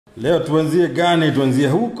Leo tuanzie gani? Tuanzie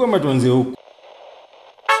huko ama tuanzie huko?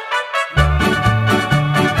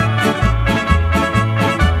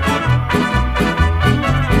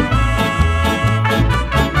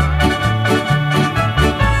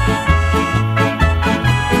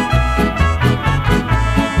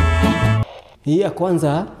 Hii ya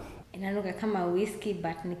kwanza inanuka kama whiskey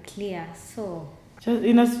but ni clear, so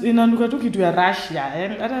inanuka tu kitu ya Russia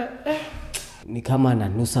ni kama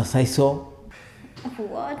nanusa saiso.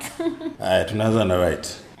 What? Haya, tunaanza na right.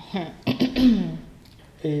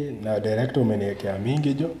 Na director umeniwekea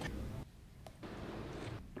mingi jo.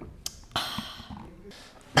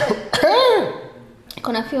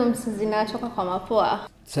 Kuna fumes zinatoka kwa mapua.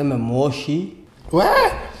 Sema moshi.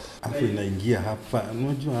 Afu inaingia hapa,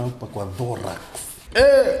 unajua hapa kwa thorax.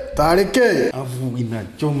 Tarike. Afu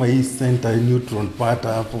inachoma hii center neutron part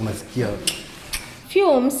hapo, unasikia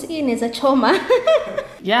Fumes inaweza choma.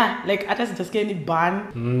 Yeah, like hata sijasikia any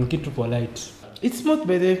burn. Kitu polite. It's smooth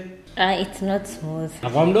by the It's not smooth. Na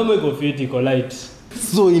kwa mdomo iko fit, iko light.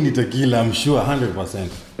 so hii ni tequila, I'm sure 100%.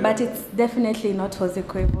 But it's definitely not Jose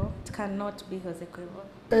Cuervo. It cannot be Jose Cuervo.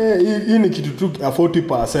 Hii ni kitu tu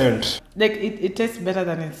 40%. like it tastes better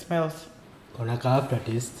than it smells. Kuna ka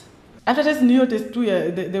aftertaste. Aftertaste new taste too,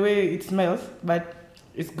 yeah, the way it smells, but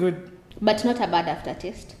it's good. But not a bad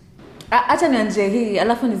aftertaste. Acha nianje hii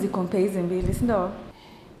alafu nizicompare hizi mbili, si ndio?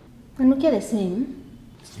 Inanukia the same.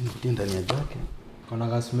 Sio ndani ya jake. Kuna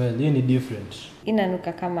ka smell, hii ni different.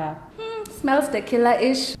 Inanuka kama Smells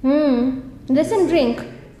tequila-ish. the same drink.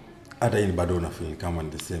 Hata hii bado una feel kama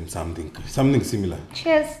the same something similar.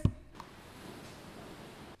 Cheers.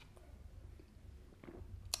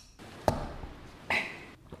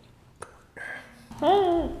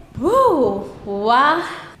 Woo! Wow.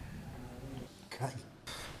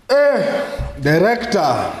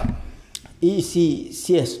 Director. Hii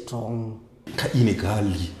si strong. Hii ni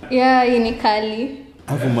kali. Yeah, hii ni kali.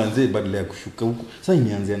 Afu manze badala ya kushuka huko. Sasa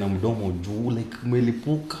inaanzia na mdomo juu like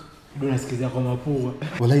umelipuka. Ndio nasikizia kwa mapua.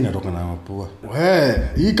 Wala inatoka na mapua.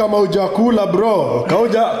 Hii kama hujakula bro.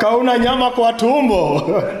 Kauna nyama kwa tumbo.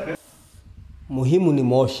 Muhimu ni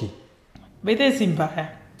moshi. By the si mbaya.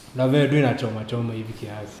 Na vile ndio inachoma hivi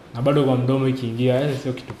kiasi. Na bado kwa mdomo ikiingia,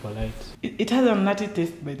 sio kitu polite. It has a nutty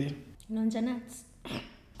taste by the. Inaonja nuts.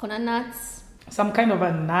 Kuna nuts. Some kind of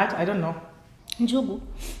a nut, I don't know. Njugu.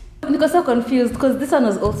 Niko so confused because this one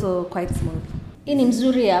was also quite smooth. Hii ni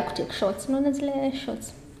mzuri ya kutake shots. Unaona zile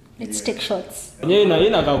shots? Let's take shots. Yenyewe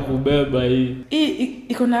ina kubeba hii. Hii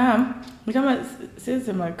iko na ni kama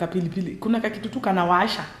sema kapilipili. Kuna kitu tu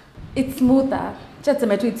kanawasha. It's smoother.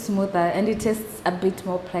 Just it's smoother and it tastes a bit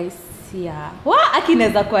more pricier.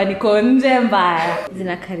 Akinaweza kuwa niko nje mbaya.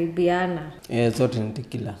 Zinakaribiana. Zote ni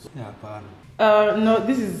tequila. Hapana. No,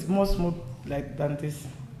 this is more smooth like than this.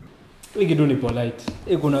 Hii kitu ni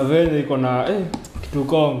polite. Kuna vile iko na kitu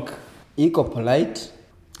konk. Iko polite,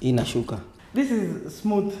 inashuka. This is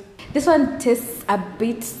smooth. This one tastes a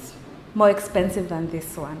bit more expensive than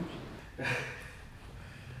this one.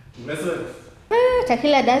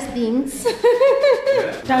 Tequila does things.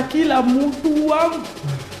 Tequila mtu wangu.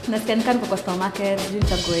 Nasikia niko kwa supermarket,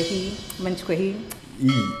 nichague hii, nichukue hii.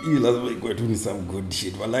 Hii lazima ikuwe tu ni some good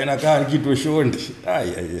shit. Wala inakaa kitu shonde.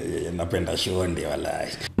 Napenda shonde wala.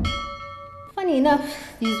 Funny enough,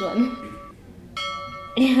 this one.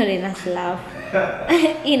 Ina slap.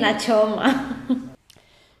 Inachoma.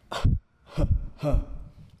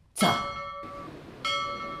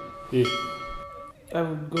 I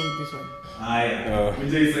would go with this one. Haya.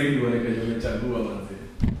 Mjei sasa ndio nimechagua manzi.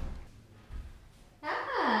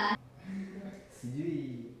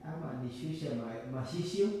 Sijui ama nishushe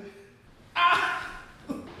mashisho.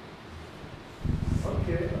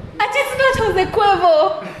 Okay. Ati it's not Jose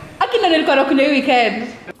Cuervo. Akina nilikuwa nakunywa hii weekend.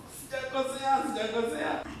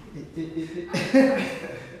 Sijakosea.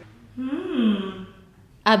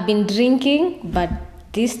 I've been drinking, but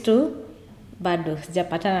these two bado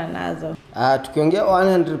sijapatana nazo. Tukiongea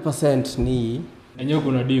 100% ni Yenyewe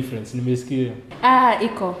kuna difference, nimesikia.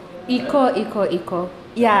 Iko.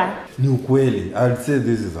 Yeah. Ni ukweli. I'd say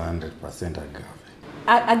this is 100% agave.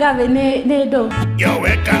 Agave ne do. Yo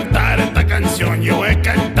voy a cantar esta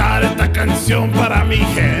canción para mi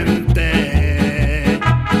gente.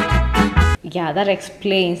 Yeah, that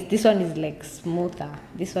explains. This one is like smoother.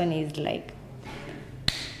 This one is like,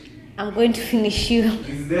 I'm going to finish you.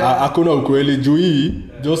 Hakuna ukweli juu hii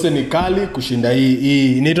Jose ni kali kushinda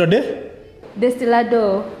hii inaitwa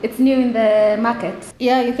Distalidor. It's new in the market.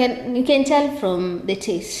 Yeah, you can tell from the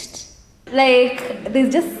taste. Like there's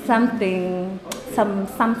just something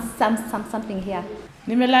here.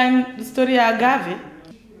 Nimelearn story ya Agave.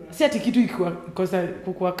 Si ati kitu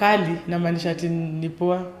kukua kali na maanisha ati ni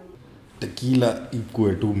poa. tequila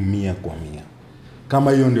ikuwe tu 100 kwa 100.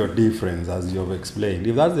 Kama hiyo ndio difference as you have explained.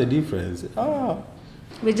 If that's the difference,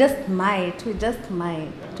 we just might.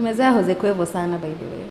 Tumezoea Jose Cuervo sana by the way.